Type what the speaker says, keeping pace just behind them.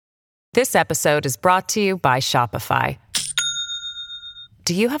This episode is brought to you by Shopify.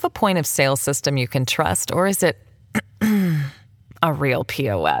 Do you have a point of sale system you can trust, or is it a real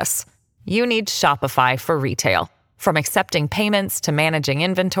POS? You need Shopify for retail. From accepting payments to managing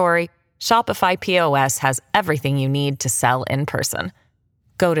inventory, Shopify POS has everything you need to sell in person.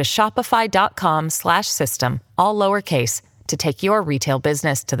 Go to shopify.com/system, all lowercase, to take your retail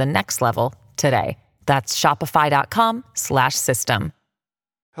business to the next level today. That's shopify.com/system.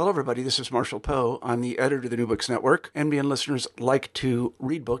 Hello, everybody. This is Marshall Poe. I'm the editor of the New Books Network. NBN listeners like to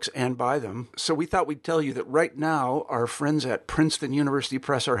read books and buy them. So we thought we'd tell you that right now, our friends at Princeton University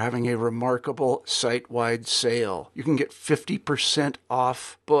Press are having a remarkable site-wide sale. You can get 50%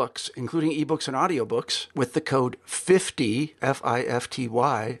 off books, including ebooks and audiobooks, with the code 50,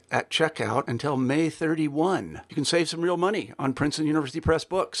 F-I-F-T-Y, at checkout until May 31. You can save some real money on Princeton University Press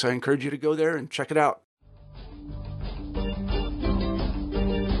books. I encourage you to go there and check it out.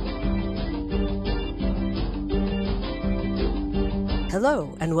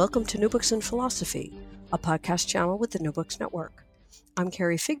 Hello, and welcome to New Books in Philosophy, a podcast channel with the New Books Network. I'm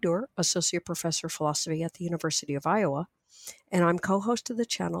Carrie Figdor, Associate Professor of Philosophy at the University of Iowa, and I'm co-host of the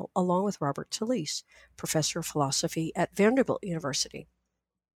channel along with Robert Talisse, Professor of Philosophy at Vanderbilt University.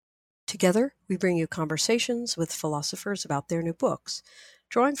 Together, we bring you conversations with philosophers about their new books,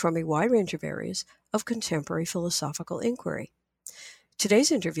 drawing from a wide range of areas of contemporary philosophical inquiry.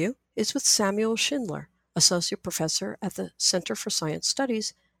 Today's interview is with Samuel Schindler, Associate Professor at the Center for Science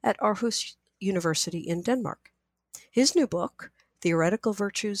Studies at Aarhus University in Denmark. His new book, Theoretical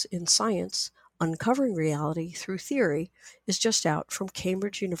Virtues in Science, Uncovering Reality Through Theory, is just out from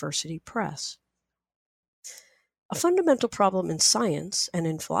Cambridge University Press. A fundamental problem in science and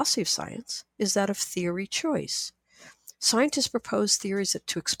in philosophy of science is that of theory choice. Scientists propose theories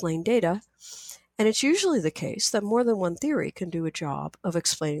to explain data, and it's usually the case that more than one theory can do a job of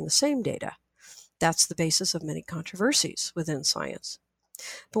explaining the same data. That's the basis of many controversies within science.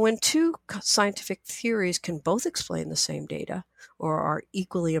 But when two scientific theories can both explain the same data or are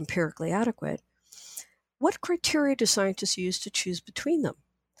equally empirically adequate, what criteria do scientists use to choose between them?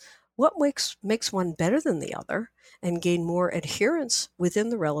 What makes one better than the other and gain more adherence within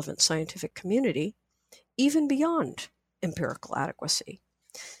the relevant scientific community, even beyond empirical adequacy?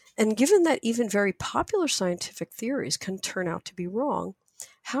 And given that even very popular scientific theories can turn out to be wrong,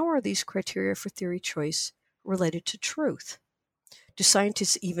 how are these criteria for theory choice related to truth? Do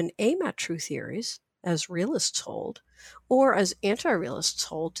scientists even aim at true theories, as realists hold, or as anti-realists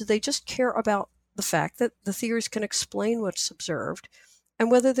hold? Do they just care about the fact that the theories can explain what's observed,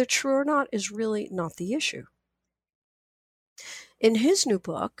 and whether they're true or not is really not the issue? In his new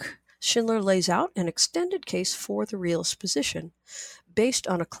book, Schindler lays out an extended case for the realist position, based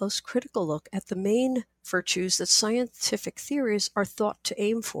on a close critical look at the main virtues that scientific theories are thought to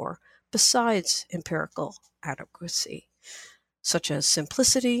aim for besides empirical adequacy, such as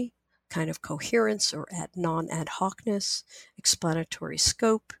simplicity, kind of coherence or non-ad hocness, explanatory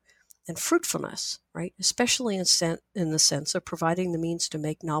scope, and fruitfulness, right? Especially in the sense of providing the means to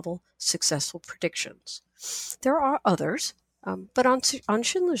make novel, successful predictions. There are others, but on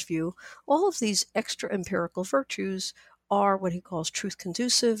Schindler's view, all of these extra empirical virtues are what he calls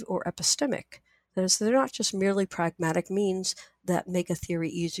truth-conducive or epistemic. That is, they're not just merely pragmatic means that make a theory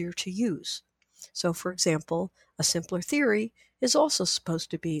easier to use. So, for example, a simpler theory is also supposed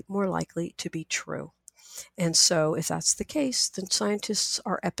to be more likely to be true. And so, if that's the case, then scientists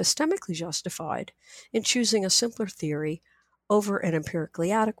are epistemically justified in choosing a simpler theory over an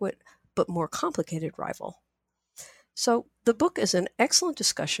empirically adequate but more complicated rival. So the book is an excellent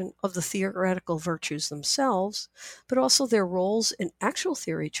discussion of the theoretical virtues themselves, but also their roles in actual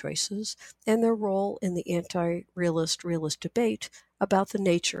theory choices and their role in the anti-realist-realist debate about the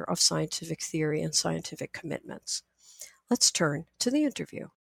nature of scientific theory and scientific commitments. Let's turn to the interview.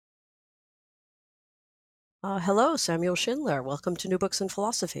 Hello, Samuel Schindler. Welcome to New Books in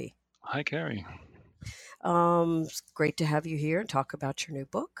Philosophy. Hi, Carrie. It's great to have you here and talk about your new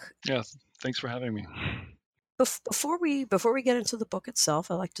book. Yes, thanks for having me. Before we get into the book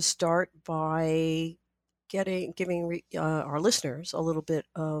itself, I'd like to start by giving our listeners a little bit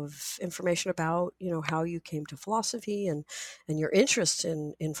of information about how you came to philosophy and your interest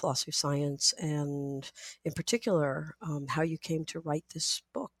in philosophy of science, and in particular how you came to write this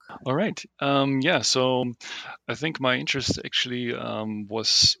book. All right. So I think my interest actually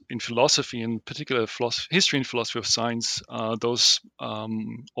was in philosophy, in particular history and philosophy of science. Those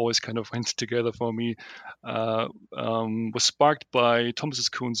always kind of went together for me. Was sparked by Thomas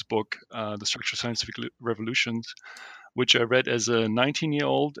Kuhn's book, The Structure of Scientific Revolutions, which I read as a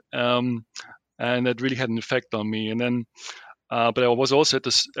 19-year-old, and that really had an effect on me. And then but I was also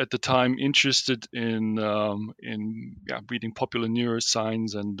at the time interested in reading popular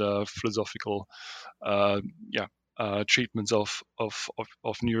neuroscience and philosophical treatments of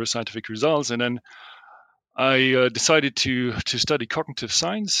neuroscientific results. And then I decided to study cognitive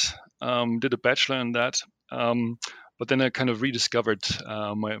science. Did a bachelor in that. But then I kind of rediscovered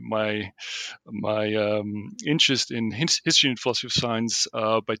my interest in history and philosophy of science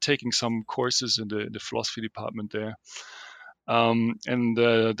by taking some courses in the philosophy department there. And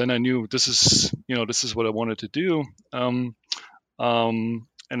then I knew this is what I wanted to do. And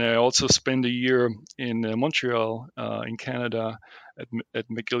I also spent a year in Montreal, in Canada, at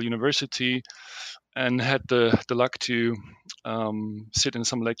McGill University, and had the luck to sit in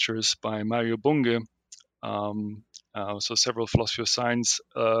some lectures by Mario Bunge. So several philosophy of science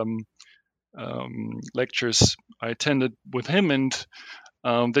lectures I attended with him, and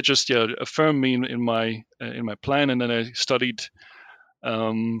that just affirmed me in my plan. And then I studied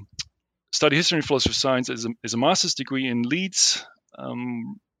history and philosophy of science as a master's degree in Leeds,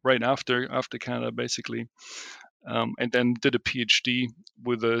 right after Canada, basically, and then did a PhD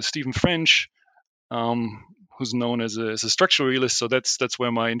with Stephen French, who's known as a structural realist. So that's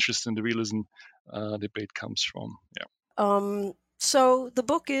where my interest in the realism debate comes from. Yeah. So the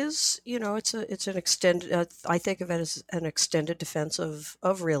book is, it's an extended. I think of it as an extended defense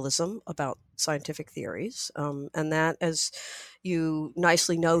of realism about scientific theories, and that, as you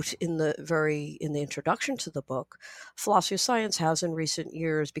nicely note in the introduction to the book, philosophy of science has in recent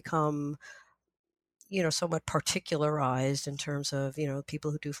years become, somewhat particularized in terms of,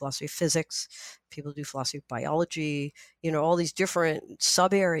 people who do philosophy of physics, people who do philosophy of biology, all these different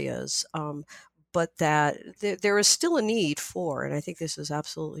sub areas. But that there is still a need for, and I think this is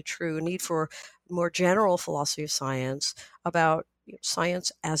absolutely true, a need for more general philosophy of science about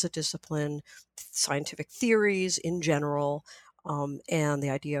science as a discipline, scientific theories in general, and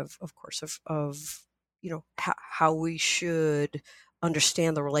the idea of course, of how we should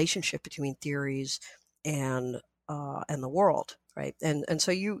understand the relationship between theories and the world, right? And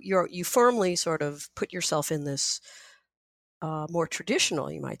so you firmly sort of put yourself in this more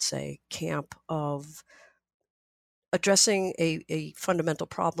traditional, you might say, camp of addressing a fundamental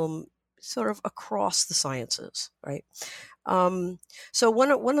problem sort of across the sciences, right? So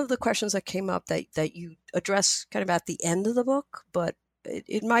one of the questions that came up that you address kind of at the end of the book, but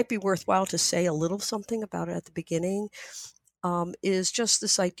it might be worthwhile to say a little something about it at the beginning, is just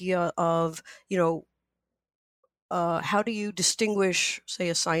this idea of, how do you distinguish, say,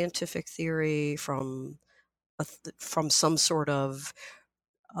 a scientific theory from some sort of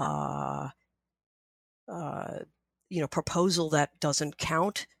proposal that doesn't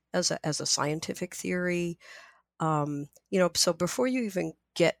count as a scientific theory. So before you even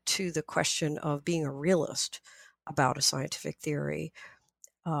get to the question of being a realist about a scientific theory,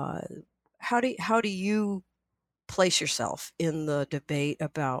 how do you place yourself in the debate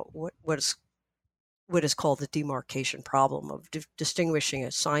about what is called the demarcation problem of distinguishing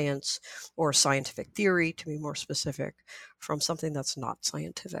a science or a scientific theory, to be more specific, from something that's not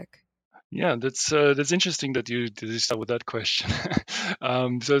scientific? Yeah, that's interesting that you start with that question.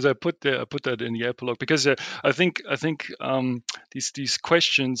 So as I put that in the epilogue, because I think these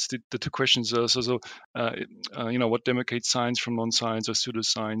questions, the two questions, what demarcates science from non-science or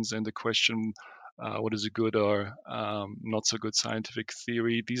pseudoscience, and the question, what is a good or not so good scientific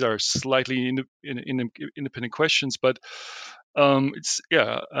theory? These are slightly independent questions, but I think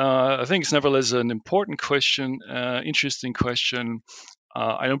it's nevertheless an important question, interesting question.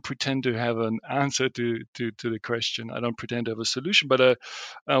 I don't pretend to have an answer to the question. I don't pretend to have a solution. But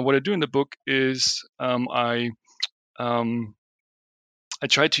what I do in the book is I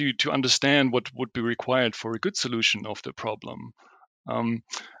try to understand what would be required for a good solution of the problem.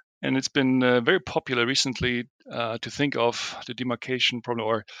 And it's been very popular recently to think of the demarcation problem,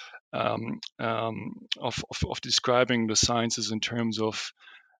 or of describing the sciences in terms of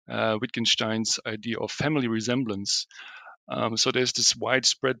Wittgenstein's idea of family resemblance. So there's this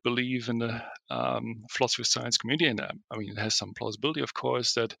widespread belief in the philosophy of science community, and it has some plausibility, of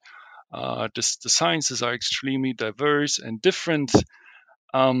course, that the sciences are extremely diverse and different,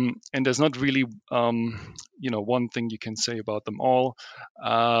 and there's not really one thing you can say about them all,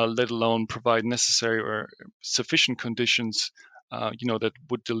 let alone provide necessary or sufficient conditions that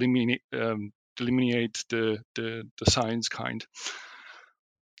would delineate the science kind.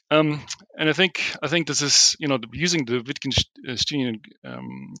 And I think this is using the Wittgensteinian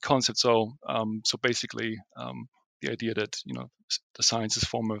concept. So basically the idea that the sciences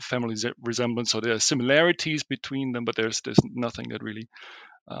form a family resemblance. So there are similarities between them, but there's nothing that really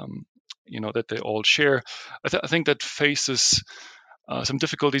that they all share. I think that faces some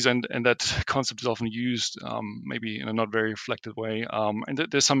difficulties, and that concept is often used maybe in a not very reflective way. And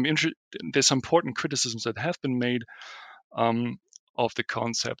there's some important criticisms that have been made of the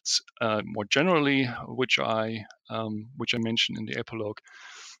concepts more generally, which I mentioned in the epilogue.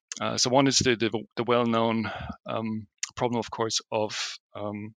 So one is the well-known problem, of course, of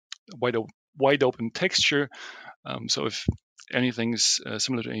wide open texture. So if anything is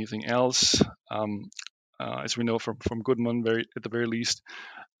similar to anything else, as we know from Goodman, at the very least,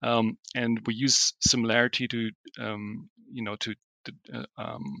 and we use similarity to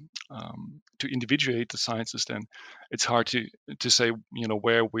individuate the sciences, then it's hard to say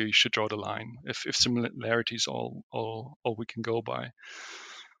where we should draw the line if similarity is all we can go by.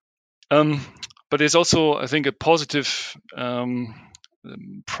 But there's also, I think, a positive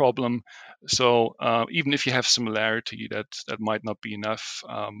problem. So even if you have similarity, that might not be enough,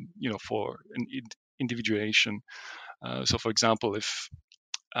 for an individuation. So, for example, if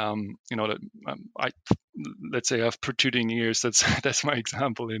let's say I have protruding ears. That's my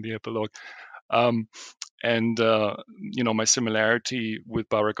example in the epilogue. And my similarity with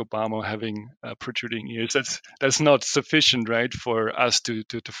Barack Obama having protruding ears, that's not sufficient, right, for us to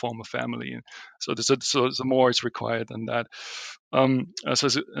form a family. And so more is required than that. And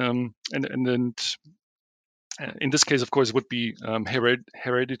then in this case, of course, it would be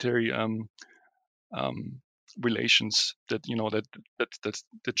hereditary relations that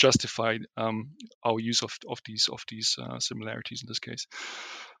justify our use of these similarities in this case.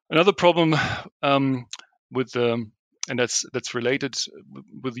 Another problem with and that's related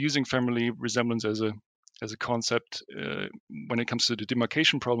with using family resemblance as a concept when it comes to the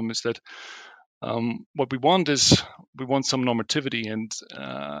demarcation problem is that what we want is some normativity, and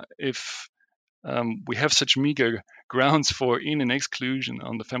if we have such meager grounds for in and exclusion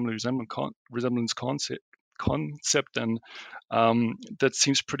on the family resemblance concept, then that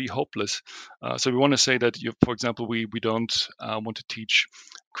seems pretty hopeless. So we want to say that, for example, we don't want to teach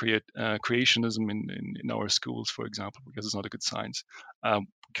creationism in our schools, for example, because it's not a good science.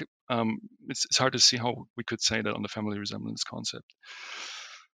 It's hard to see how we could say that on the family resemblance concept.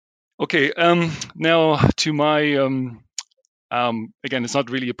 Okay, now to my again, it's not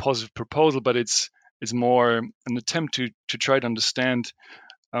really a positive proposal, but it's more an attempt to try to understand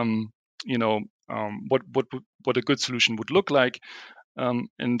what a good solution would look like, and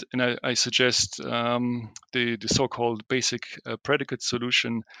I suggest the so-called basic predicate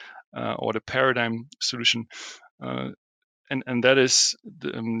solution or the paradigm solution, and that is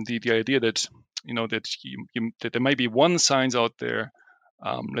the idea that that there might be one science out there,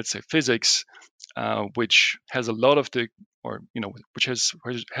 let's say physics, which has a lot of the which has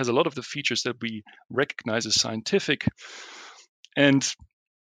a lot of the features that we recognize as scientific, and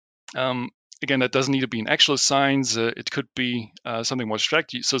again, that doesn't need to be an actual science. It could be something more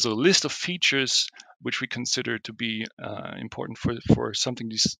abstract. So there's a list of features which we consider to be important for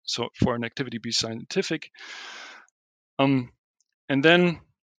something for an activity to be scientific, and then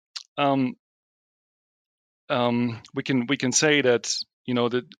we can say that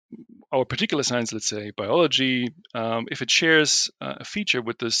that our particular science, let's say biology, if it shares a feature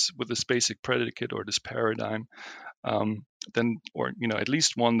with this basic predicate or this paradigm, then, or at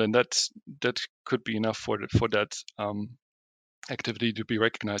least one, then that could be enough for that activity to be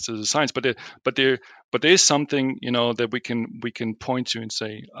recognized as a science. But there is something that we can point to and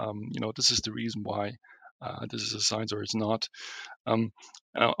say this is the reason why this is a science or it's not. On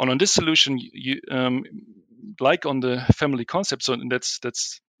this solution, you like on the family concept, so that's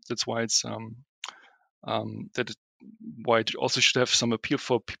why it's why it also should have some appeal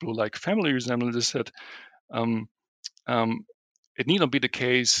for people who like family resemblance, is that it need not be the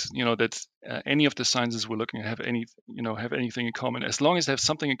case, that any of the sciences we're looking at have anything in common. As long as they have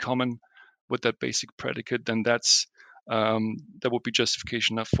something in common with that basic predicate, then that would be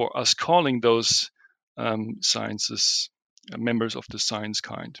justification enough for us calling those sciences members of the science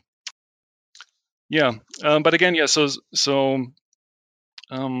kind. Yeah, but again, yeah. So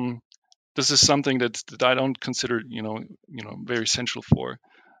this is something that I don't consider, very essential for,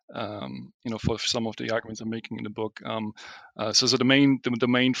 for some of the arguments I'm making in the book. So the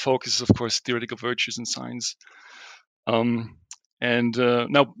main focus is, of course, theoretical virtues in science. And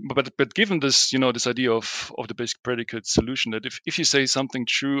now, but given this, this idea of the basic predicate solution, that if you say something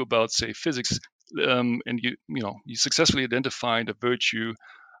true about, say, physics, and you successfully identified a virtue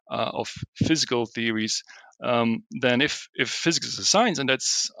of physical theories, then if physics is a science, and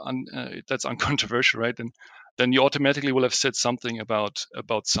that's uncontroversial, right? Then you automatically will have said something about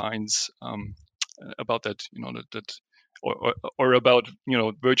science, about that, that or about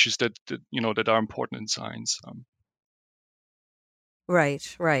virtues that that are important in science.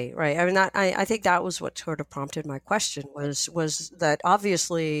 Right. I mean, I think that was what sort of prompted my question was that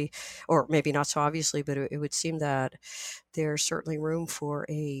obviously, or maybe not so obviously, but it would seem that there's certainly room for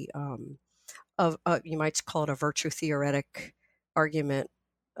you might call it a virtue theoretic argument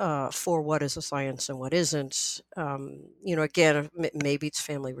for what is a science and what isn't. Again, maybe it's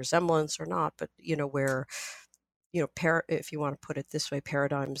family resemblance or not, but where if you want to put it this way,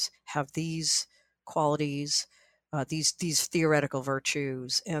 paradigms have these qualities, these theoretical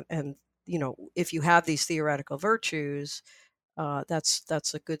virtues, and if you have these theoretical virtues,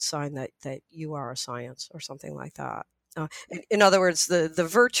 that's a good sign that you are a science or something like that. In other words, the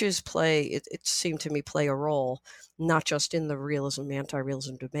virtues it seemed to me play a role not just in the realism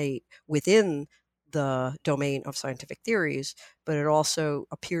anti-realism debate within the domain of scientific theories, but it also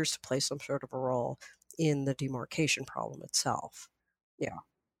appears to play some sort of a role in the demarcation problem itself. Yeah.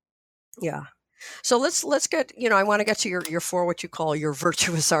 So let's get, I want to get to your four, what you call your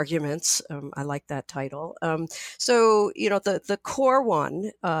virtuous arguments. I like that title. So the core one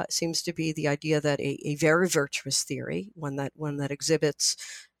seems to be the idea that a very virtuous theory, one that exhibits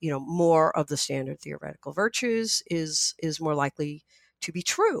more of the standard theoretical virtues, is more likely to be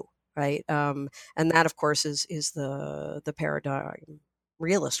true, right? And that, of course, is the paradigm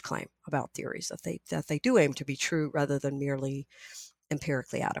realist claim about theories, that they do aim to be true rather than merely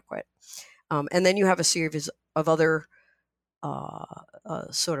empirically adequate. And then you have a series of other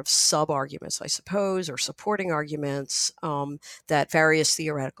sort of sub-arguments, I suppose, or supporting arguments that various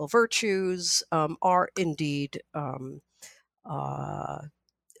theoretical virtues are indeed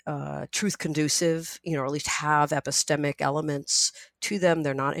truth conducive, or at least have epistemic elements to them.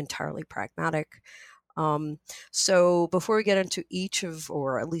 They're not entirely pragmatic. So before we get into each of,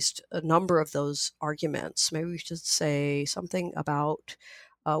 or at least a number of those arguments, maybe we should say something about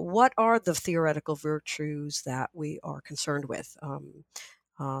what are the theoretical virtues that we are concerned with.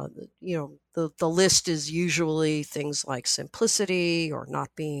 The list is usually things like simplicity, or not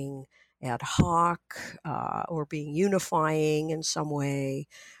being ad hoc, or being unifying in some way.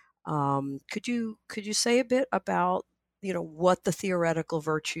 Could you say a bit about what the theoretical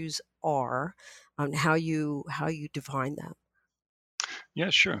virtues are, and how you define them? Yeah,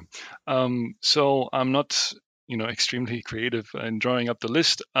 sure. So I'm not, extremely creative in drawing up the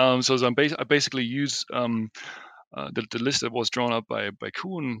list. I basically use the list that was drawn up by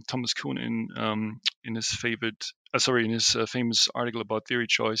Thomas Kuhn in his famous article about theory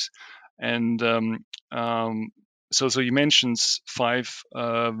choice, and so he mentions five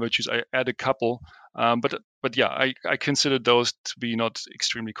virtues. I add a couple, but yeah, I consider those to be not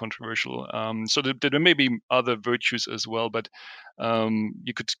extremely controversial. So there may be other virtues as well, but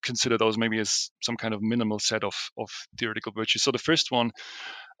you could consider those maybe as some kind of minimal set of theoretical virtues. So the first one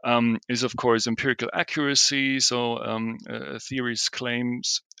is, of course, empirical accuracy. So a theory's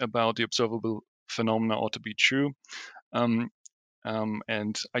claims about the observable phenomena ought to be true. And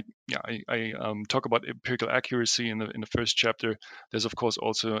I talk about empirical accuracy in the first chapter. There's, of course,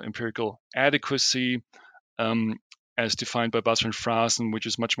 also empirical adequacy, as defined by Basler and Frazen, which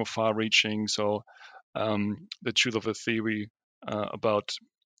is much more far-reaching. So the truth of a theory about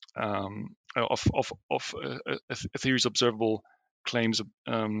of a theory's observable claims,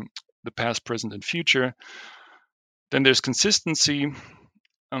 the past, present, and future. Then there's consistency.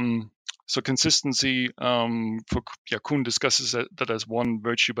 So consistency, Kuhn discusses that as one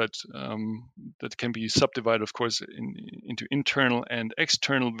virtue, but that can be subdivided, of course, into internal and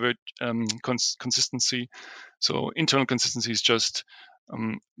external consistency. So internal consistency is just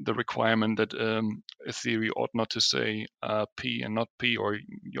the requirement that a theory ought not to say P and not P, or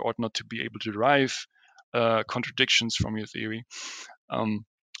you ought not to be able to derive contradictions from your theory. And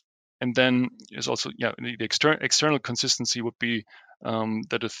then there's also the external consistency would be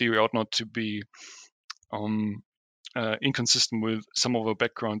that a theory ought not to be inconsistent with some of our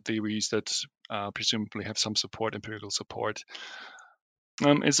background theories that presumably have some empirical support.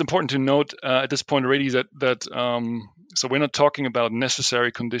 It's important to note at this point already that so we're not talking about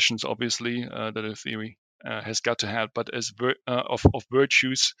necessary conditions, obviously, that a theory has got to have, but as of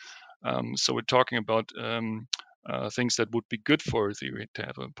virtues. So we're talking about things that would be good for a theory to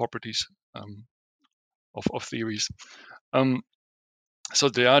have, properties of theories. So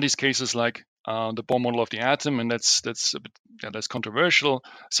there are these cases like the Bohr model of the atom, and that's controversial.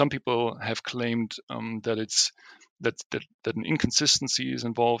 Some people have claimed that an inconsistency is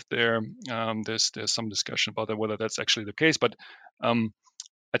involved there. There's some discussion about that, whether that's actually the case, but I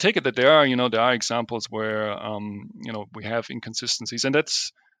take it that there are examples where we have inconsistencies, and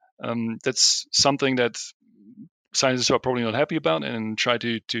that's something that scientists are probably not happy about and try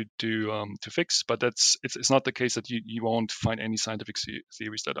to fix. But it's not the case that you won't find any scientific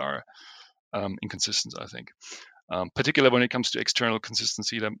theories that are inconsistent, I think. Particularly when it comes to external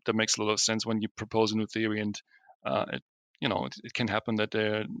consistency, that makes a lot of sense when you propose a new theory, and it can happen that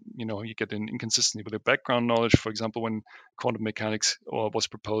you get an inconsistency with the background knowledge. For example, when quantum mechanics was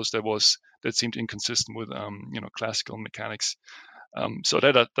proposed, that seemed inconsistent with classical mechanics. So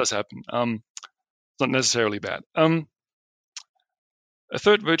that does happen. It's not necessarily bad. A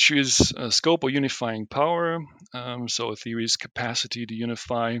third virtue is scope or unifying power. So a theory's capacity to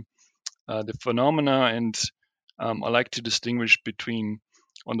unify the phenomena, and I like to distinguish between,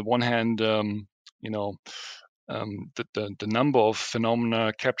 on the one hand, the number of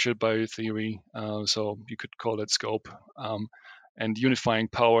phenomena captured by a theory. So you could call that scope. And unifying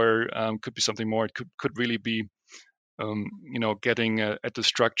power could be something more. It could really be, getting at the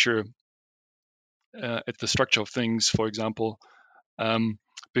structure of things. For example,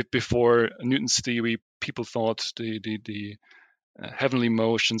 before Newton's theory, people thought the heavenly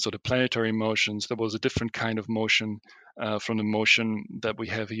motions or the planetary motions, there was a different kind of motion from the motion that we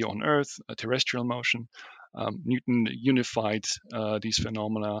have here on Earth, a terrestrial motion. Newton unified these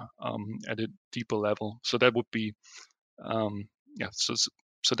phenomena at a deeper level. So that would be,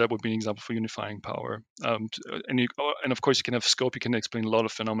 so that would be an example for unifying power. And of course, you can have scope. You can explain a lot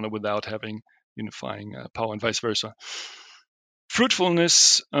of phenomena without having unifying power, and vice versa.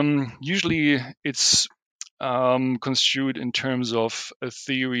 Fruitfulness, usually it's construed in terms of a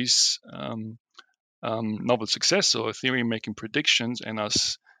theory's novel success, so a theory making predictions and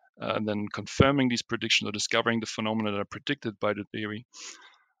us then confirming these predictions or discovering the phenomena that are predicted by the theory.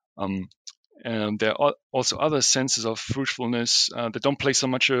 And there are also other senses of fruitfulness that don't play so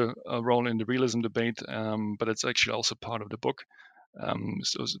much a role in the realism debate, but it's actually also part of the book.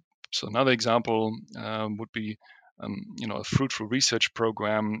 So another example would be a fruitful research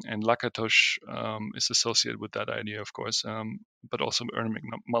program, and Lakatos is associated with that idea, of course, but also Ernest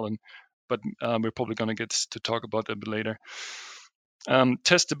McMullen. But we're probably going to get to talk about that a bit later.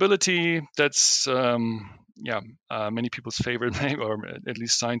 Testability, that's many people's favorite, or at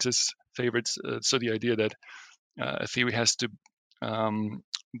least scientists' favorites. So the idea that a theory has to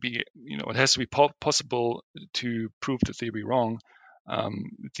be, it has to be possible to prove the theory wrong.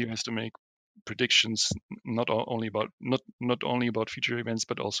 The theory has to make predictions not only about future events,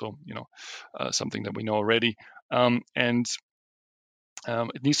 but also something that we know already, and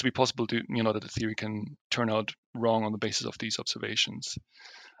it needs to be possible to that the theory can turn out wrong on the basis of these observations,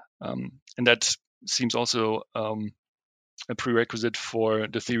 and that seems also a prerequisite for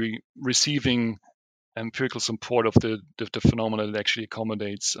the theory receiving empirical support of the phenomena that actually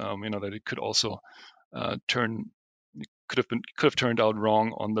accommodates, that it could also could have turned out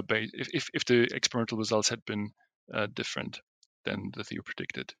wrong on the base if the experimental results had been different than the theory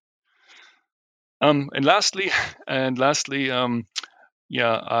predicted. And lastly, I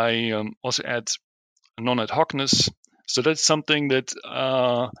also add non-ad hocness. So that's something that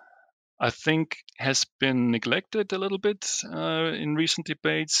I think has been neglected a little bit in recent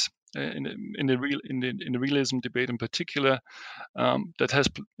debates, in the realism debate in particular.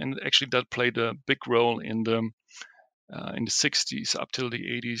 That played a big role in the 60s up till the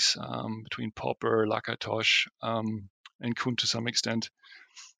 80s, between Popper, Lakatos, and Kuhn to some extent.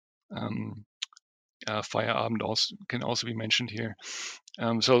 Feyerabend can also be mentioned here.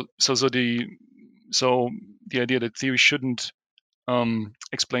 So the idea that theory shouldn't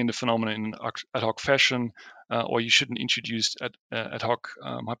explain the phenomena in an ad hoc fashion, or you shouldn't introduce ad hoc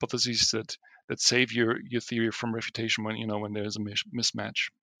hypotheses that save your theory from refutation when there's a mismatch.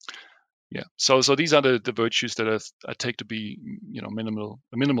 Yeah. So these are the virtues that I take to be a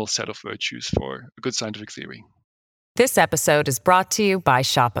minimal set of virtues for a good scientific theory. This episode is brought to you by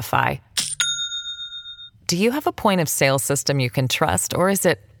Shopify. Do you have a point of sale system you can trust, or is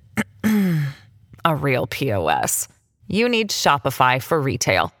it a real POS? You need Shopify for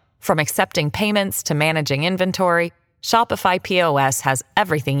retail. From accepting payments to managing inventory, Shopify POS has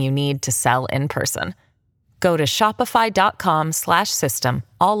everything you need to sell in person. Go to shopify.com/system,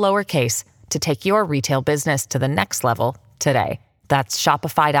 all lowercase, to take your retail business to the next level today. That's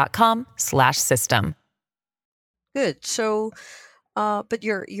shopify.com/system. Good. So, but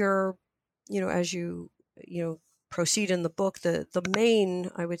you're, as you proceed in the book, the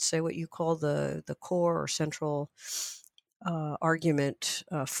main, I would say, what you call the core or central argument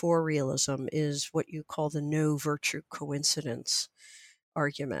for realism is what you call the no virtue coincidence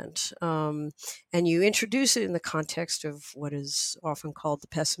argument. And you introduce it in the context of what is often called the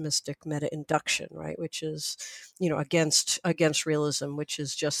pessimistic meta-induction, right? Which is, against realism, which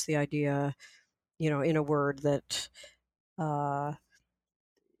is just the idea, in a word, that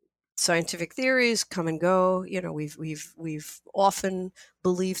scientific theories come and go. We've often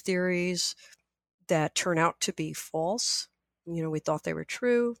believed theories that turn out to be false. We thought they were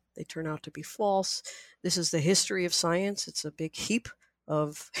true. They turn out to be false. This is the history of science. It's a big heap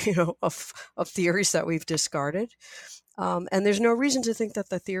of of theories that we've discarded, and there's no reason to think that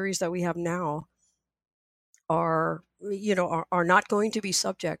the theories that we have now are not going to be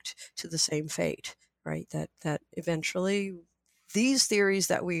subject to the same fate, right? That eventually these theories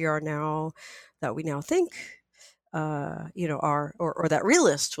that we now think are, or that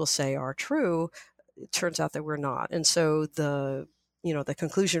realists will say are true, it turns out that we're not. And so the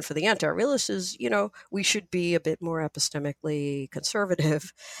conclusion for the anti-realist is, we should be a bit more epistemically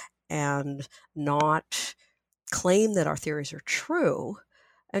conservative and not claim that our theories are true,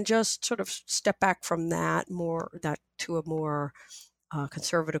 and just sort of step back from that to a more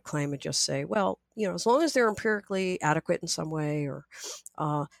conservative claim, and just say, well, as long as they're empirically adequate in some way, or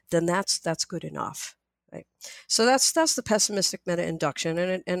then that's good enough. Right. So that's the pessimistic meta-induction,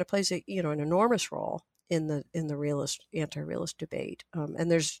 and it plays an enormous role in the realist anti-realist debate. And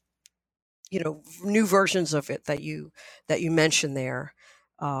there's new versions of it that you mentioned there,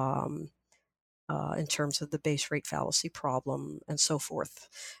 in terms of the base rate fallacy problem and so forth.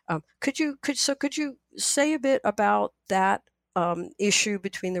 Could you say a bit about that issue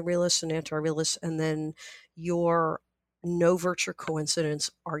between the realists and anti-realists, and then your no virtue coincidence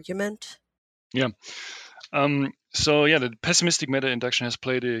argument? Yeah. So the pessimistic meta-induction has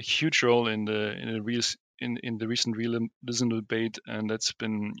played a huge role in the recent realism debate, and that's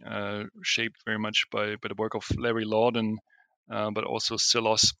been shaped very much by the work of Larry Lawden, but also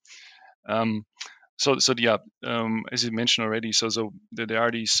Sillos. As you mentioned already, so there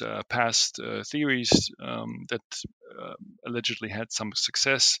are these past theories that allegedly had some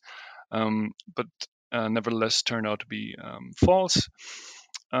success, but nevertheless turned out to be false,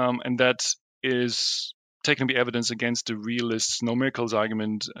 and that is taken to be evidence against the realist no miracles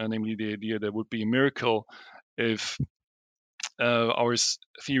argument, namely the idea there would be a miracle if our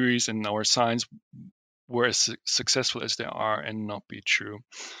theories and our science were as successful as they are and not be true.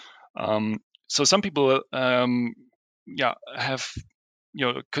 So some people have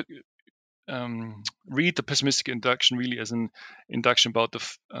read the pessimistic induction really as an induction about the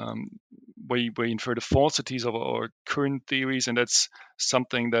where you infer the falsities of our current theories, and that's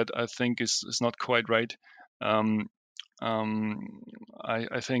something that I think is not quite right. I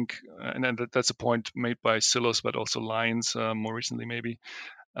think, and that's a point made by Sillos, but also Lyons more recently, maybe,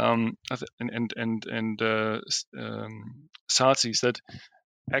 and Sartsis, that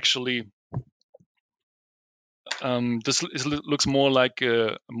actually this looks more like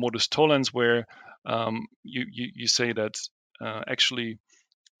a modus tollens, where you say that actually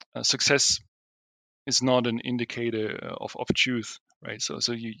success is not an indicator of truth, right? So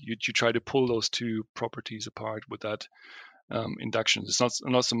you try to pull those two properties apart with that induction. It's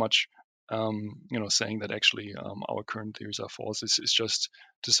not so much saying that actually our current theories are false. It's just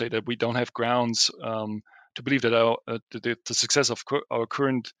to say that we don't have grounds to believe that the success of our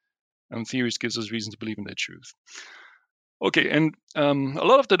current theories gives us reason to believe in their truth. Okay, and a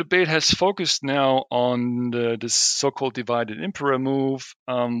lot of the debate has focused now on this so-called divided impera move,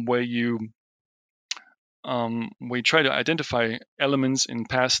 where you try to identify elements in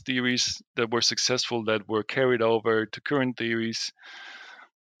past theories that were successful, that were carried over to current theories.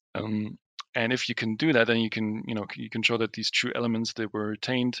 And if you can do that, then you can show that these true elements, they were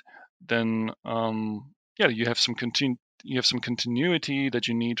retained. Then you have some continuity that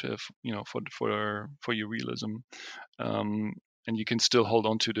you need to have, for your realism, and you can still hold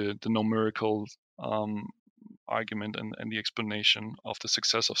on to the no miracle argument and the explanation of the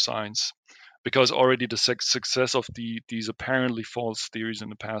success of science, because already the success of these apparently false theories in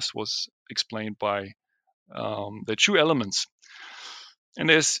the past was explained by the true elements. And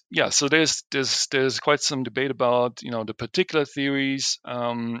there's quite some debate about the particular theories.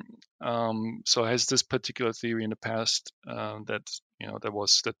 So has this particular theory in the past that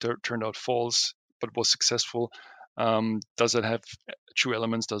turned out false but was successful, does it have true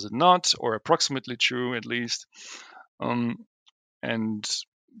elements? Does it not, or approximately true at least? And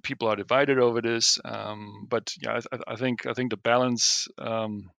people are divided over this. But I think the balance,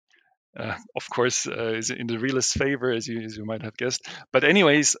 of course, is in the realist favor, as you might have guessed. But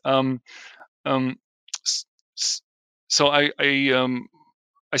anyways, so I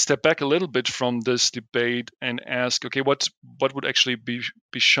step back a little bit from this debate and ask, okay, what would actually be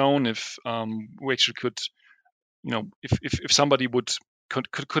shown if we actually could, if somebody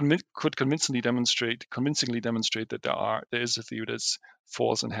could convincingly demonstrate that there is a theory that's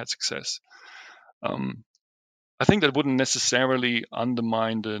false and had success. I think that wouldn't necessarily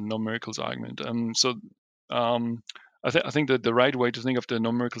undermine the non-miracles argument. I think that the right way to think of the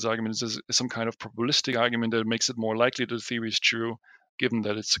non-miracles argument is some kind of probabilistic argument that makes it more likely that the theory is true, given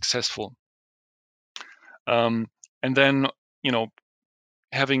that it's successful. And then,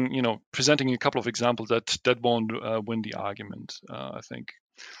 presenting a couple of examples that won't win the argument, I think.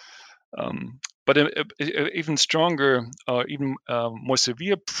 But an even stronger, or even more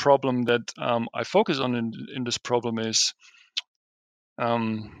severe problem that I focus on in this problem is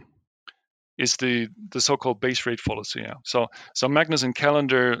the so-called base rate fallacy. Yeah. So Magnus and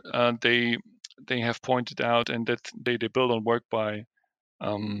Callender, they have pointed out, and that they build on work by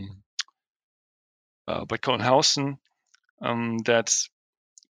Cohenhausen, that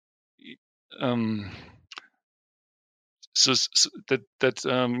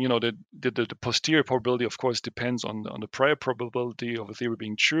the posterior probability, of course, depends on the prior probability of a theory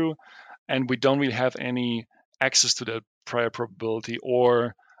being true, and we don't really have any access to that prior probability,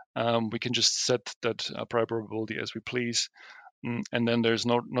 or we can just set that prior probability as we please, and then there's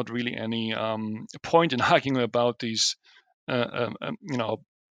not really any point in arguing about these,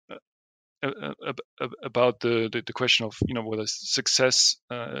 about the question of whether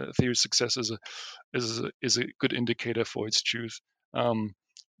theory success is a good indicator for its truth,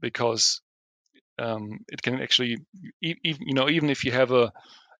 because it can actually, even if you have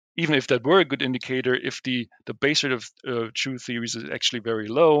even if that were a good indicator, if the base rate of true theories is actually very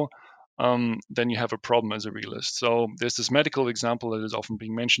low, then you have a problem as a realist. So there's this medical example that is often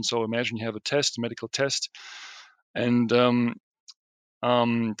being mentioned. So imagine you have a medical test, and the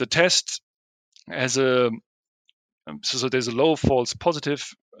test has so there's a low false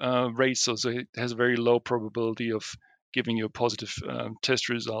positive rate, so it has a very low probability of giving you a positive test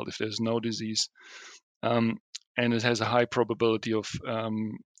result if there's no disease, and it has a high probability of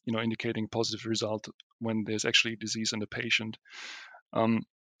indicating positive result when there's actually disease in the patient.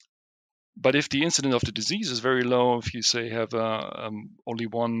 But if the incidence of the disease is very low, if you say have only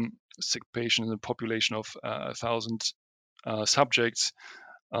one sick patient in a population of 1,000 subjects,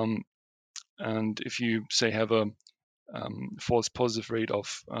 and if you say have a false positive rate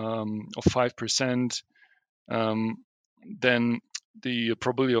of 5%, then the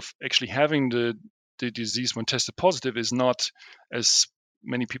probability of actually having the disease when tested positive is not, as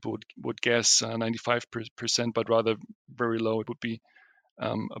many people would guess, 95%, but rather very low. It would be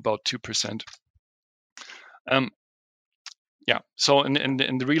about 2%. So in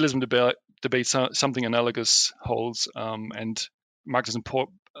the realism debate, something analogous holds, and Magnus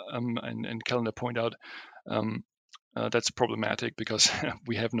and Callender point out that's problematic because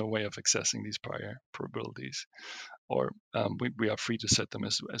we have no way of accessing these prior probabilities, or we are free to set them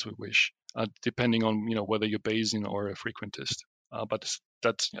as we wish, depending on whether you're Bayesian or a frequentist. But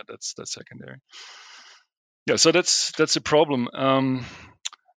that's secondary. Yeah, so that's a problem,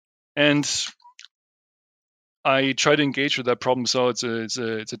 and I try to engage with that problem. So it's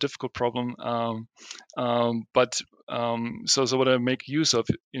a difficult problem, but so what I make use of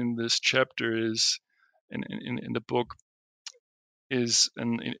in this chapter is in the book is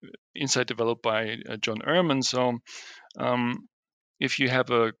an insight developed by John Ehrman. So if you have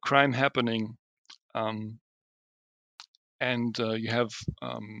a crime happening, and you have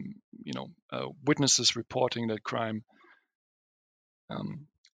witnesses reporting that crime, and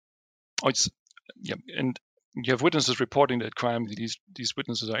you have witnesses reporting that crime. These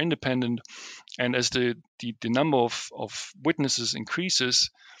witnesses are independent, and as the number of witnesses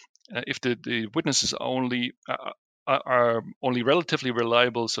increases, if the witnesses are only relatively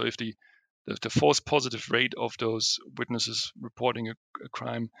reliable, so if the false positive rate of those witnesses reporting a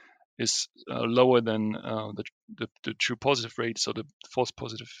crime is lower than the true positive rate, so the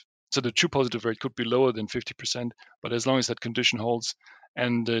true positive rate could be lower than 50%, but as long as that condition holds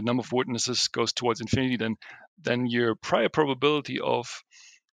and the number of witnesses goes towards infinity, then your prior probability of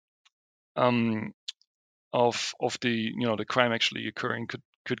the the crime actually occurring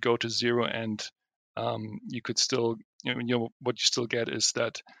could go to zero, and you could still what you still get is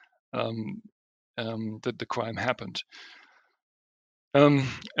that that the crime happened. And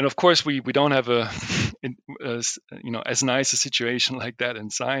of course, we don't have as nice a situation like that in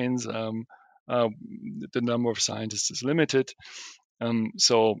science. The number of scientists is limited,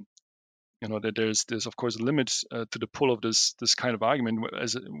 so that there's of course a limit to the pull of this kind of argument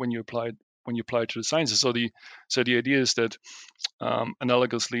when you apply it to the sciences. So the idea is that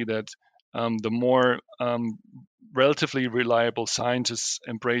analogously that the more relatively reliable scientists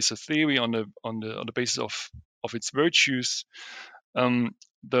embrace a theory on the basis of its virtues,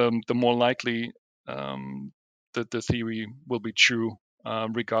 the more likely that the theory will be true,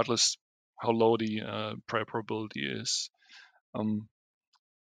 regardless low the prior probability is.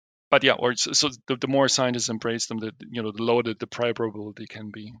 But yeah, or so the more scientists embrace them, the lower the prior probability can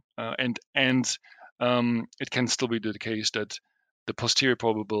be, and it can still be the case that the posterior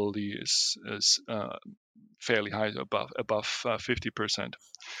probability is fairly high, above 50%.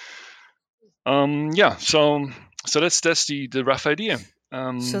 Yeah, so that's the rough idea.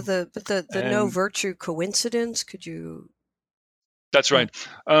 So the no virtue coincidence, could you? That's right.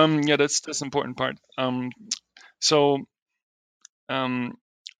 Yeah, that's an important part.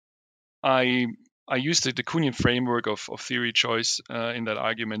 I used the Kuhnian framework of theory choice in that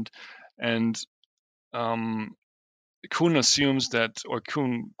argument, and Kuhn assumes that, or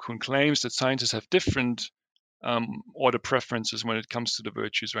Kuhn claims that scientists have different order preferences when it comes to the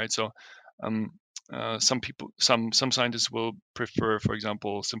virtues, right? So some scientists will prefer, for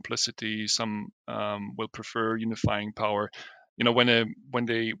example, simplicity. Some will prefer unifying power. When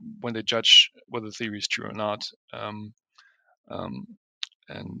they judge whether the theory is true or not, and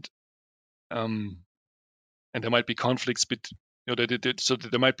there might be conflicts so that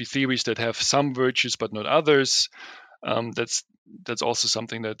there might be theories that have some virtues but not others. That's also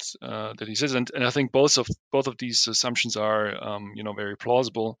something that he says, and I think both of these assumptions are very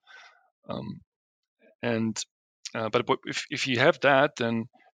plausible. But if you have that, then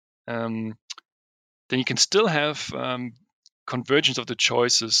you can still have convergence of the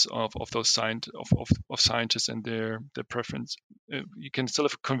choices of those scientists and their preference. You can still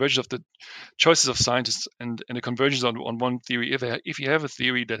have convergence of the choices of scientists and a convergence on one theory if you have a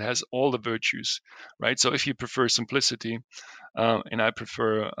theory that has all the virtues, right? So if you prefer simplicity and I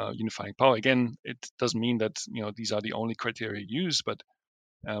prefer unifying power, again, it doesn't mean that these are the only criteria used, but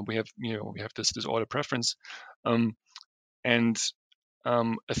we have this order preference, and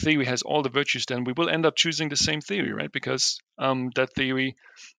a theory has all the virtues, then we will end up choosing the same theory, right? Because that theory,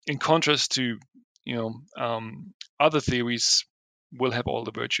 in contrast to other theories, will have all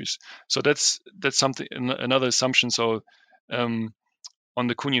the virtues. So that's something, another assumption. So on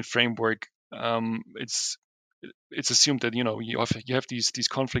the Kuhnian framework, it's assumed that you have these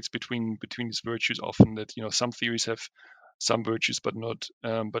conflicts between these virtues often, that some theories have some virtues but not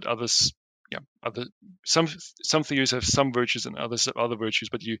but others. Some theories have some virtues and others have other virtues,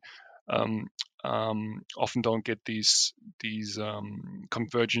 but you often don't get these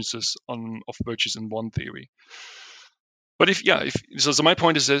convergences of virtues in one theory. But so my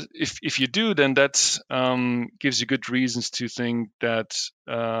point is that if you do, then that gives you good reasons to think that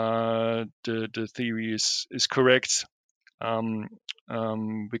the theory is correct,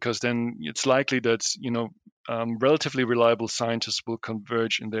 because then it's likely that relatively reliable scientists will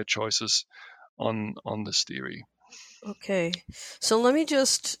converge in their choices on this theory. Okay, so let me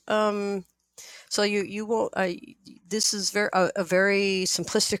just so you won't. This is a very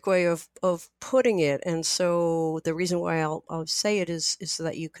simplistic way of putting it, and so the reason why I'll say it is so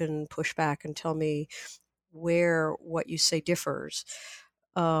that you can push back and tell me where what you say differs.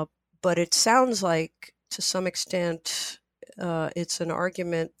 But it sounds like, to some extent, it's an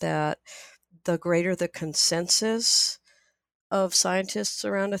argument that the greater the consensus of scientists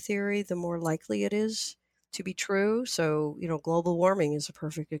around a theory, the more likely it is to be true. So, global warming is a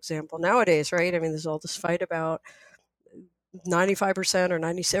perfect example nowadays, right? I mean, there's all this fight about 95% or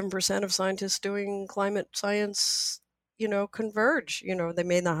 97% of scientists doing climate science, converge. They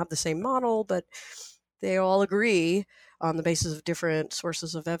may not have the same model, but they all agree on the basis of different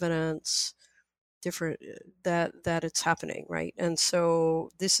sources of evidence, that it's happening, right? And so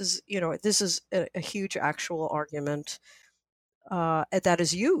this is a huge actual argument that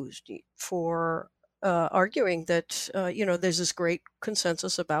is used for arguing that there's this great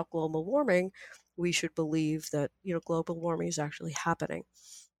consensus about global warming. We should believe that global warming is actually happening.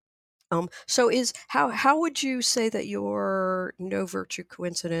 So how would you say that your no virtue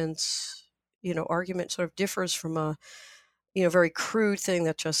coincidence argument sort of differs from a very crude thing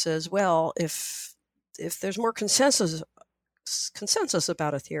that just says, well, if there's more consensus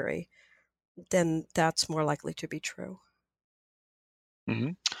about a theory, then that's more likely to be true?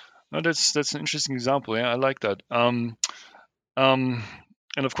 Mm-hmm. No, that's an interesting example. Yeah, I like that. And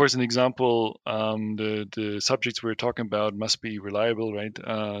of course, an example, the subjects we're talking about must be reliable, right?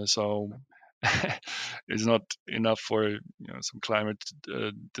 So it's not enough for some climate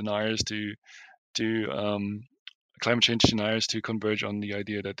deniers to climate change deniers to converge on the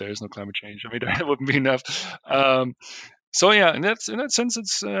idea that there is no climate change. I mean, that wouldn't be enough. So yeah, in that sense,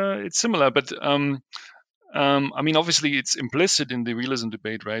 it's similar, but I mean, obviously, it's implicit in the realism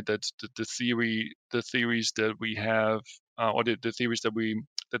debate, right? That the theories that we have, or the theories that we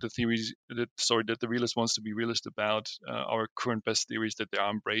the realist wants to be realist about our current best theories, that they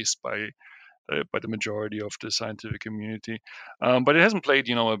are embraced by the majority of the scientific community, but it hasn't played,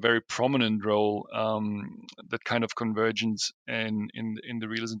 a very prominent role. That kind of convergence in the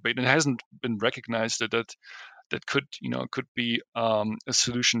realism debate, and it hasn't been recognized that could be a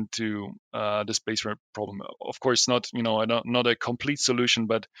solution to the space problem. Of course, not a complete solution,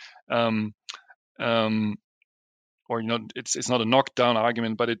 but or it's not a knockdown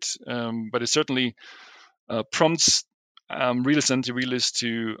argument, but it certainly prompts realists and anti-realists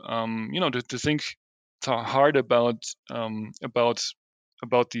to to think hard about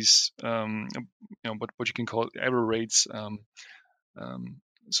these what you can call error rates.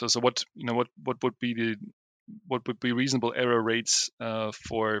 So what would be reasonable error rates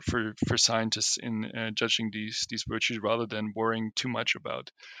for scientists in judging these virtues, rather than worrying too much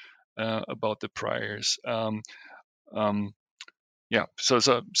about the priors. Yeah, so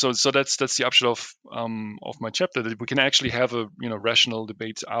that's the upshot of my chapter, that we can actually have a rational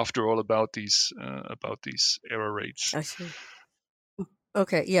debate after all about these error rates. I see.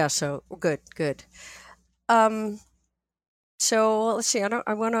 Okay, yeah. So good. So let's see.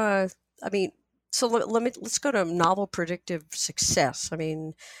 Let's go to novel predictive success. I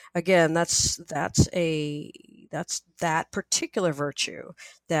mean, again, that's that particular virtue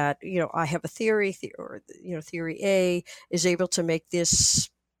that, I have a theory, or theory A is able to make this,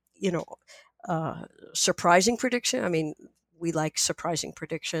 surprising prediction. I mean, we like surprising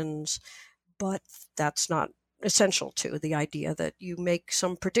predictions, but that's not essential to the idea that you make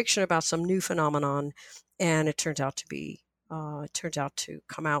some prediction about some new phenomenon, and it turns out to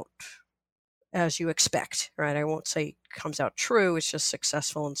come out as you expect, right? I won't say comes out true, it's just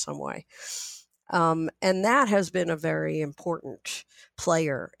successful in some way. And that has been a very important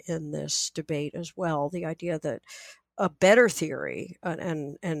player in this debate as well. The idea that a better theory,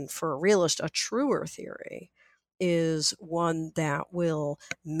 and for a realist, a truer theory, is one that will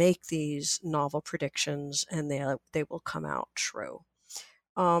make these novel predictions, and they will come out true.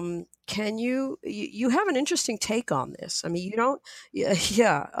 Can you have an interesting take on this? I mean, you don't,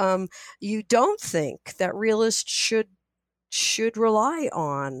 you don't think that realists should rely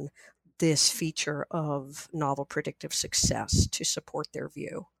on this feature of novel predictive success to support their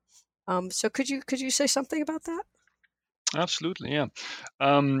view. So could you say something about that? Absolutely, yeah.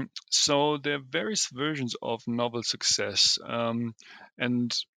 So there are various versions of novel success,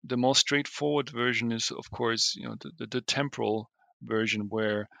 and the most straightforward version is, of course, the temporal version,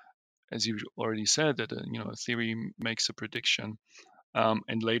 where, as you already said, that a theory makes a prediction,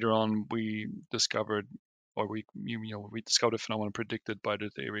 and later on we discovered, or we discovered a phenomenon predicted by the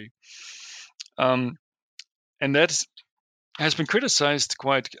theory, and that has been criticized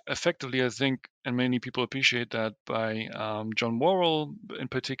quite effectively, I think, and many people appreciate that, by John Worrell in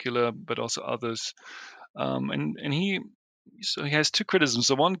particular, but also others. And he has two criticisms.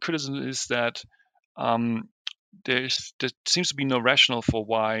 So one criticism is that there seems to be no rationale for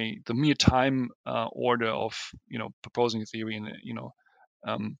why the mere time order of proposing a theory and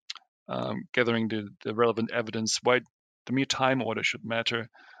gathering the relevant evidence, why the mere time order should matter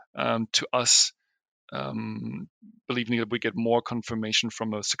to us, believing that we get more confirmation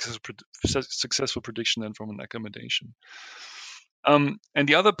from a successful prediction than from an accommodation. And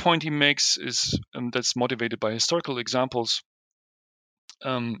the other point he makes is that's motivated by historical examples.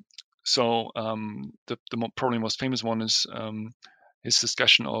 The probably most famous one is his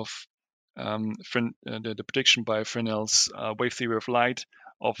discussion of the prediction by Fresnel's wave theory of light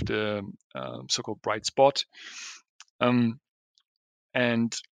of the so-called bright spot.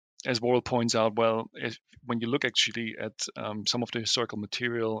 And as Worrell points out, when you look actually at some of the historical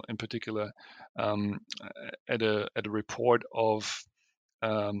material, in particular at a report of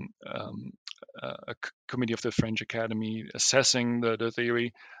a committee of the French Academy assessing the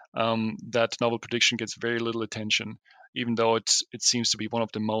theory, that novel prediction gets very little attention, even though it seems to be one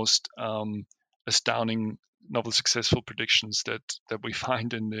of the most astounding novel successful predictions that we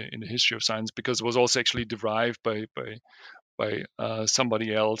find in the history of science, because it was also actually derived by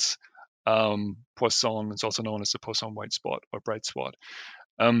somebody else. Poisson is also known as the Poisson white spot or bright spot.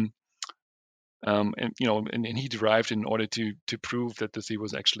 And he derived in order to prove that the theory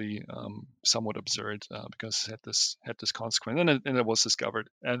was actually somewhat absurd, because it had this consequence, and it was discovered.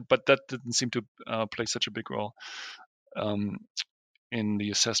 But that didn't seem to play such a big role in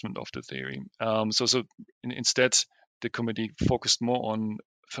the assessment of the theory. Instead, the committee focused more on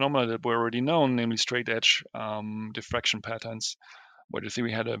phenomena that were already known, namely straight edge diffraction patterns, where the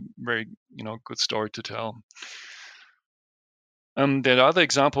theory had a very good story to tell. There are other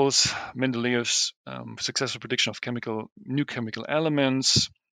examples: Mendeleev's successful prediction of new chemical elements,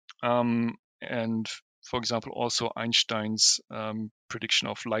 and for example, also Einstein's prediction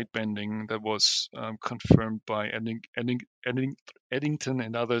of light bending that was confirmed by Eddington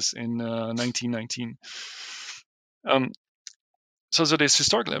and others in 1919. So there's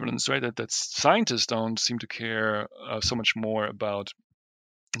historical evidence, right, that scientists don't seem to care so much more about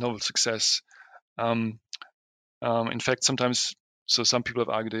novel success. In fact, sometimes, so some people have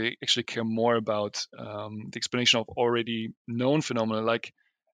argued they actually care more about the explanation of already known phenomena, like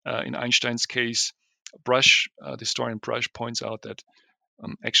in Einstein's case, Brush, the historian Brush, points out that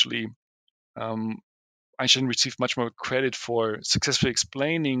actually Einstein received much more credit for successfully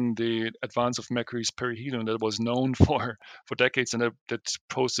explaining the advance of Mercury's perihelion that was known for decades, and that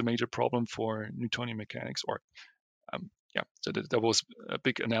posed a major problem for Newtonian mechanics. Or so that was a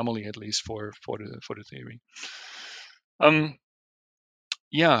big anomaly, at least for the theory. And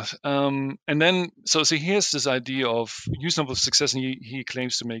then so here's this idea of reasonable success, and he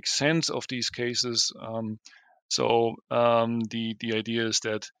claims to make sense of these cases. The idea is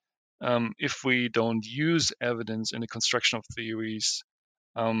that if we don't use evidence in the construction of theories,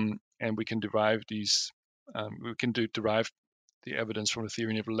 and we can derive derive the evidence from the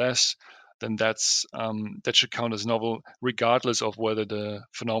theory nevertheless, then that should count as novel, regardless of whether the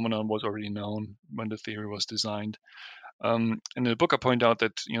phenomenon was already known when the theory was designed. In the book, I point out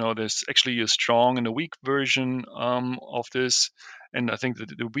that there's actually a strong and a weak version of this, and I think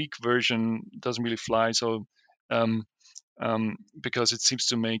that the weak version doesn't really fly. So because it seems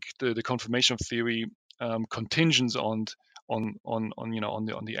to make the confirmation of theory contingent on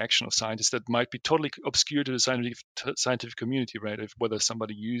the action of scientists that might be totally obscure to the scientific community, right? If whether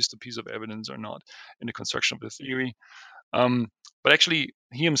somebody used a piece of evidence or not in the construction of the theory. But actually,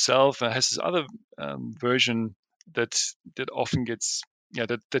 he himself has this other version that often gets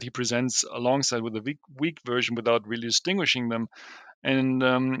that he presents alongside with the weak version without really distinguishing them, and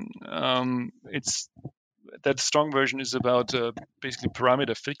it's that strong version is about basically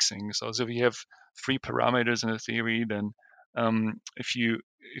parameter fixing. So if you have 3 parameters in a theory, then if you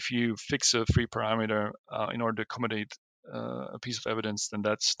fix a 3 parameter in order to accommodate a piece of evidence, then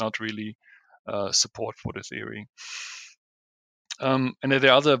that's not really support for the theory. And then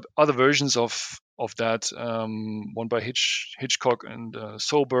there are other versions of that, one by Hitchcock and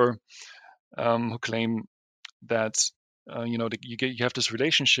Sober, who claim that you have this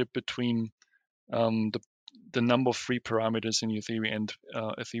relationship between the number of 3 parameters in your theory and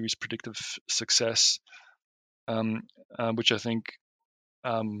a theory's predictive success, which I think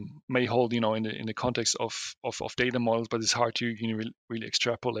may hold, in the context of data models, but it's hard to really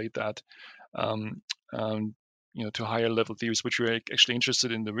extrapolate that to higher level theories, which we're actually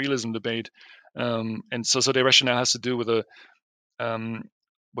interested in the realism debate. And so the rationale has to do with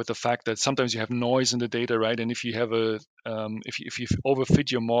the fact that sometimes you have noise in the data, right? And if you have if you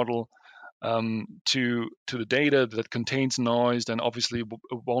overfit your model to the data that contains noise, then obviously it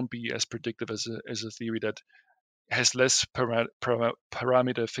won't be as predictive as a theory that has less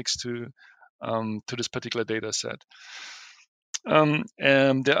parameter fixed to this particular data set.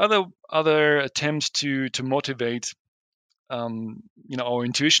 And there are other attempts to motivate our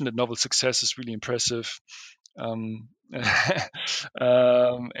intuition that novel success is really impressive. And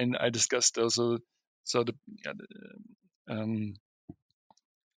I discussed also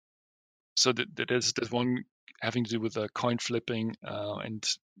there's one having to do with coin flipping and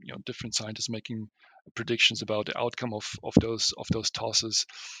different scientists making predictions about the outcome of those tosses.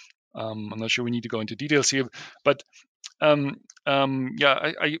 I'm not sure we need to go into details here, but I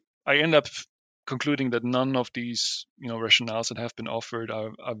end up concluding that none of these rationales that have been offered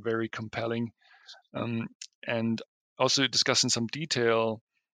are very compelling, and also discuss in some detail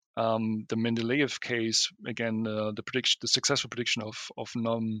the Mendeleev case, again, the successful prediction of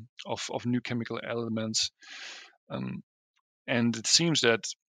new chemical elements, and it seems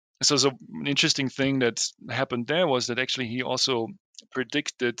that an interesting thing that happened there was that actually he also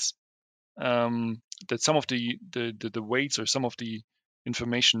predicted that some of the weights or some of the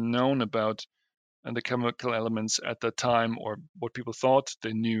information known about the chemical elements at that time, or what people thought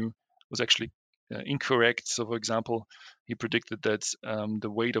they knew, was actually incorrect. So, for example, he predicted that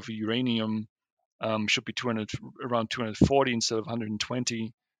the weight of uranium should be around 240 instead of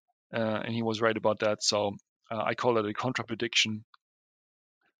 120, and he was right about that. So I call it a contraprediction.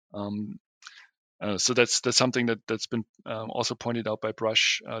 So that's something that's been also pointed out by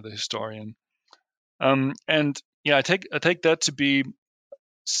Brush, the historian. And I take that to be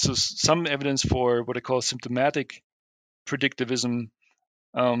some evidence for what I call symptomatic predictivism,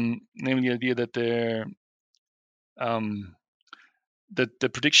 namely the idea that that the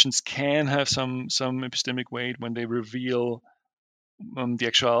predictions can have some epistemic weight when they reveal the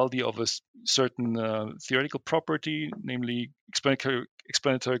actuality of a certain theoretical property, namely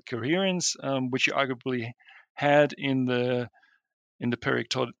explanatory coherence, which you arguably had in the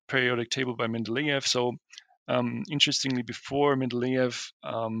periodic table by Mendeleev. So interestingly, before Mendeleev,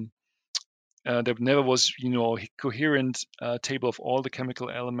 there never was, a coherent table of all the chemical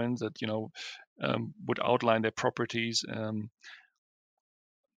elements that, would outline their properties.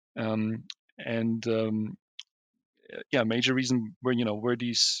 Major reason were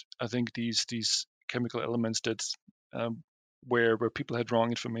these, I think these chemical elements that where people had wrong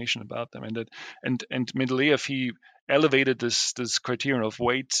information about them, and Mendeleev, he elevated this criterion of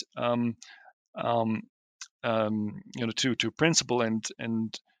weight to principle, and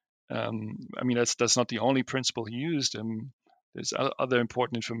I mean that's not the only principle he used. There's other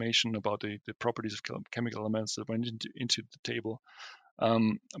important information about the properties of chemical elements that went into the table.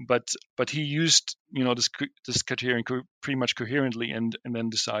 But he used this criterion pretty much coherently, and then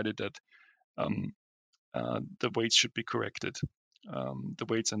decided that the weights should be corrected, the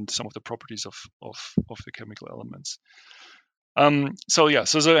weights and some of the properties of the chemical elements. So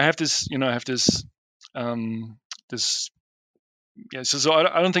I have this, so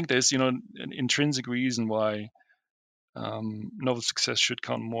I don't think there's an intrinsic reason why novel success should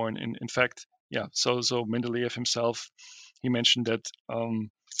count more. In fact, so Mendeleev himself, he mentioned that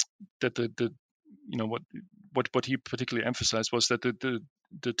that the what he particularly emphasized was that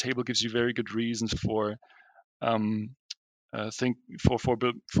the table gives you very good reasons for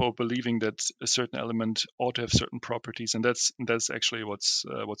believing that a certain element ought to have certain properties, and that's actually what's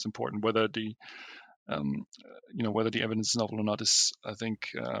important. Whether the whether the evidence is novel or not is, I think,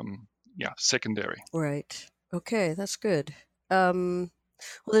 secondary. Right. Okay, that's good.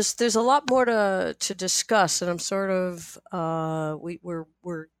 Well, there's a lot more to discuss, and I'm sort of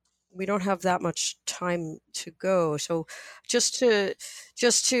we don't have that much time to go. So just to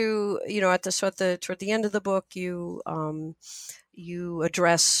toward the end of the book, you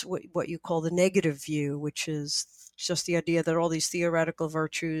address what you call the negative view, which is just the idea that all these theoretical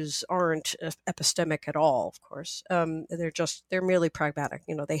virtues aren't epistemic at all. Of course, they're merely pragmatic.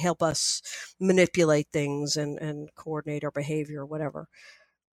 They help us manipulate things and coordinate our behavior or whatever.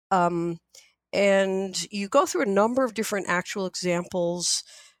 And you go through a number of different actual examples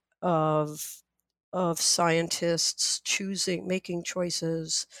of scientists making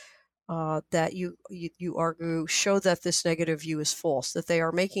choices that you argue show that this negative view is false, that they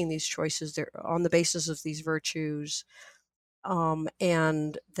are making these choices on the basis of these virtues,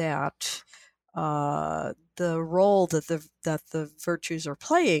 and that the role that the virtues are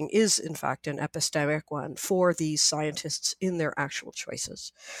playing is in fact an epistemic one for these scientists in their actual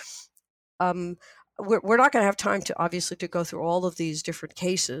choices. We're not going to have time to go through all of these different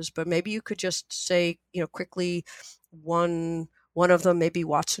cases, but maybe you could just say, quickly, one of them, maybe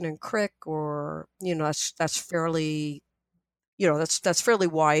Watson and Crick, or that's fairly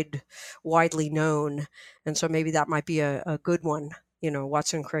widely known, and so maybe that might be a good one.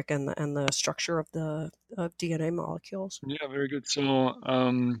 Watson, Crick, and the structure of the DNA molecules. Yeah, very good.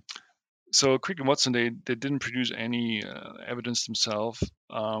 So Crick and Watson, they didn't produce any evidence themselves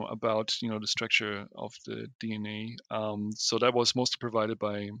about the structure of the DNA. So that was mostly provided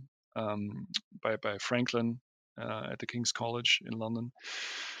by Franklin at the King's College in London.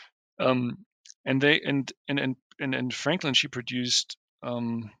 And Franklin, she produced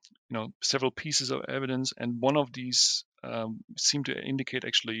several pieces of evidence, and one of these seemed to indicate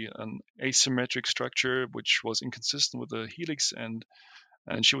actually an asymmetric structure which was inconsistent with the helix, and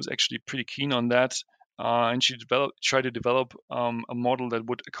she was actually pretty keen on that, and she tried to develop a model that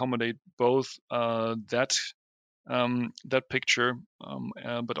would accommodate both that picture,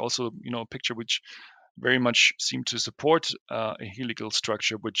 but also a picture which very much seemed to support a helical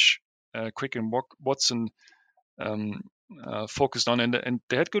structure, which Crick and Watson focused on, and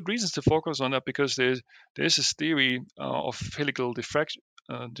they had good reasons to focus on that, because there's this theory of helical diffraction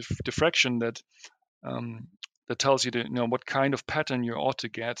that tells you what kind of pattern you ought to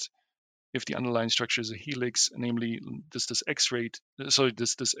get if the underlying structure is a helix, namely this X-shaped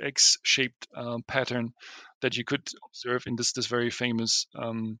pattern that you could observe in this very famous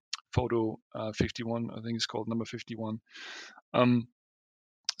photo 51, I think it's called number 51.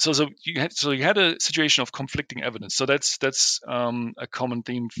 So you had a situation of conflicting evidence. So that's a common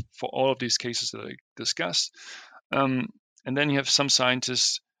theme for all of these cases that I discussed. And then you have some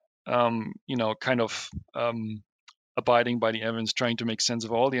scientists, kind of abiding by the evidence, trying to make sense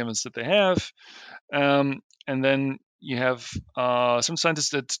of all the evidence that they have. And then you have some scientists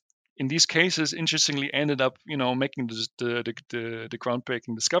that, in these cases, interestingly ended up, making the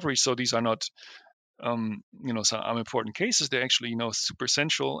groundbreaking discovery. So these are not some important cases. They're actually super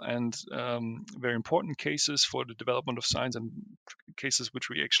essential and very important cases for the development of science, and cases which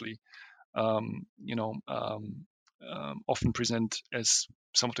we actually often present as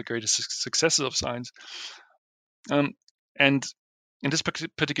some of the greatest successes of science. And in this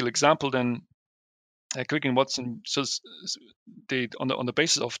particular example, then Crick and Watson, so they on the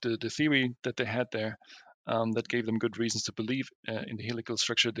basis of the theory that they had there, that gave them good reasons to believe in the helical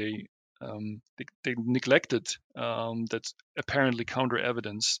structure, they neglected that apparently counter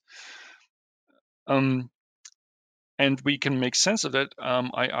evidence. And we can make sense of that,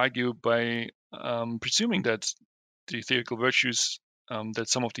 I argue, by presuming that the theoretical virtues that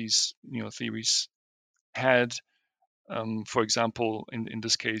some of these theories had, for example, in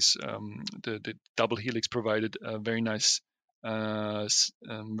this case, the double helix provided a very nice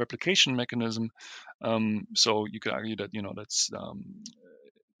replication mechanism. So you could argue that that's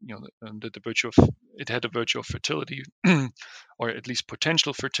that the virtue of it had a virtue of fertility, or at least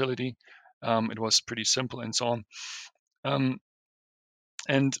potential fertility. It was pretty simple and so on.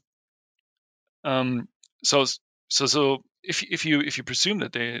 So if you presume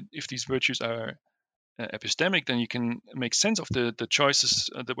that if these virtues are epistemic, then you can make sense of the choices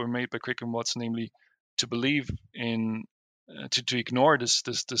that were made by Crick and Watson, namely to believe in to ignore this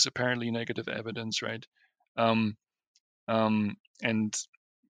apparently negative evidence, right? And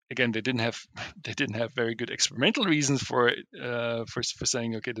again, they didn't have very good experimental reasons for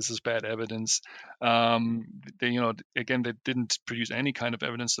saying, okay, this is bad evidence. They didn't produce any kind of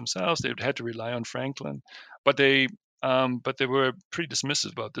evidence themselves. They had to rely on Franklin, but they were pretty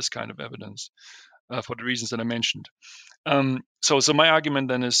dismissive about this kind of evidence for the reasons that I mentioned. So my argument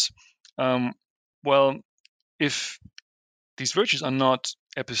then is, well, if these virtues are not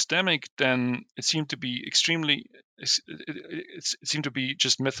epistemic, then it seemed to be it seemed to be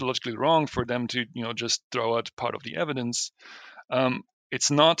just methodologically wrong for them to just throw out part of the evidence.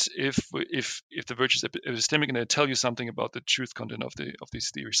 It's not if the virtues are epistemic and they tell you something about the truth content of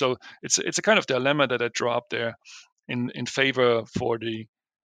these theories. So it's a kind of dilemma that I draw up there in favor for the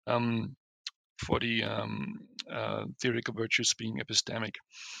theoretical virtues being epistemic.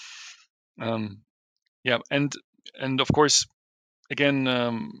 And of course, again,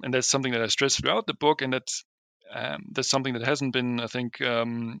 and that's something that I stress throughout the book, and that's something that hasn't been, I think,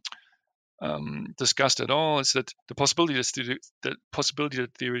 discussed at all, is that the possibility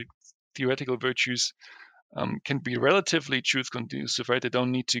that theoretical virtues can be relatively truth conducive, right? They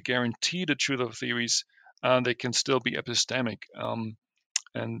don't need to guarantee the truth of theories. They can still be epistemic.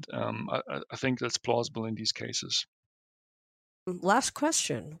 And I think that's plausible in these cases. Last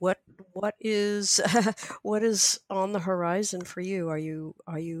question: What is what is on the horizon for you? Are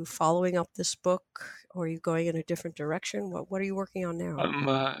you following up this book, or are you going in a different direction? What are you working on now?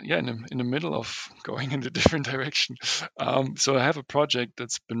 In the middle of going in a different direction. So I have a project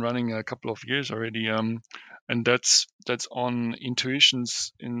that's been running a couple of years already, and that's on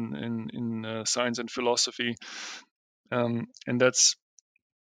intuitions in science and philosophy, and that's.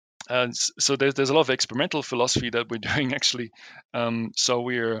 So there's a lot of experimental philosophy that we're doing, actually. So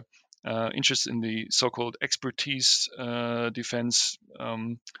we're interested in the so-called expertise defense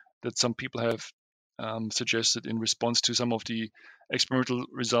that some people have suggested in response to some of the experimental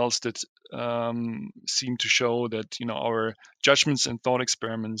results that seem to show that our judgments and thought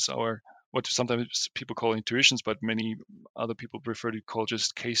experiments, our what sometimes people call intuitions, but many other people prefer to call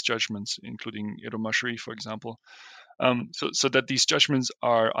just case judgments, including Eero Mashri, for example. So that these judgments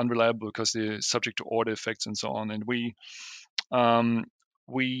are unreliable because they're subject to order effects and so on. And we in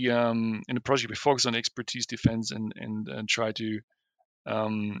the project we focus on expertise defense and try to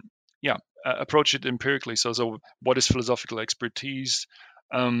approach it empirically. So what is philosophical expertise?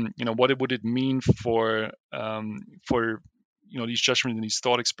 What would it mean for these judgments and these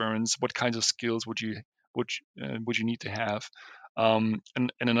thought experiments? What kinds of skills would you need to have? And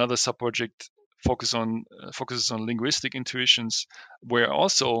another subproject focuses on linguistic intuitions, where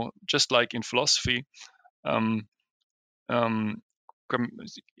also, just like in philosophy,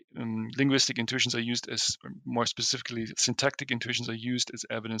 linguistic intuitions are used as, more specifically, syntactic intuitions are used as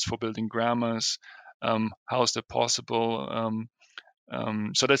evidence for building grammars. How is that possible?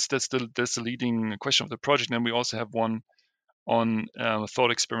 So that's the leading question of the project. And we also have one on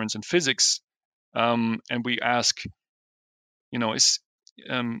thought experiments in physics, and we ask, are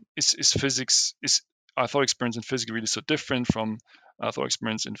thought experiments in physics really so different from thought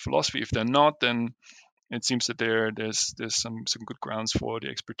experiments in philosophy? If they're not, then it seems that there's some good grounds for the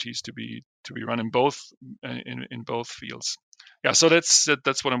expertise to be run in both fields. Yeah, so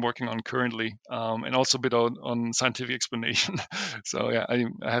that's what I'm working on currently, and also a bit on scientific explanation. So yeah, I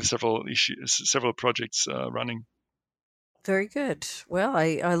have several projects running. Very good. Well,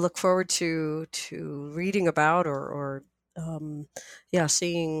 I look forward to reading about or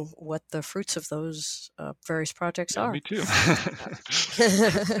seeing what the fruits of those various projects Yeah, are. me too.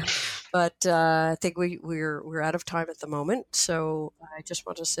 But I think we're out of time at the moment, so I just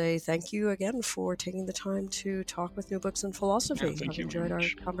want to say thank you again for taking the time to talk with New Books in Philosophy. Yeah, thank I've you very enjoyed our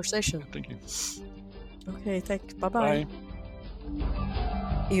much. conversation. Thank you. Okay, thanks. Bye-bye.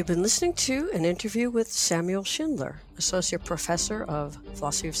 Bye. You've been listening to an interview with Samuel Schindler, Associate Professor of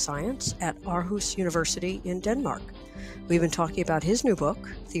Philosophy of Science at Aarhus University in Denmark. We've been talking about his new book,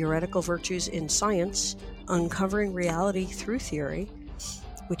 Theoretical Virtues in Science, Uncovering Reality Through Theory,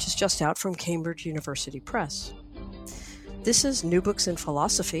 which is just out from Cambridge University Press. This is New Books in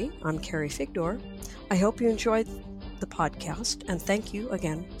Philosophy. I'm Carrie Figdor. I hope you enjoyed the podcast, and thank you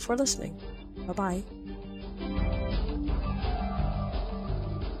again for listening. Bye-bye.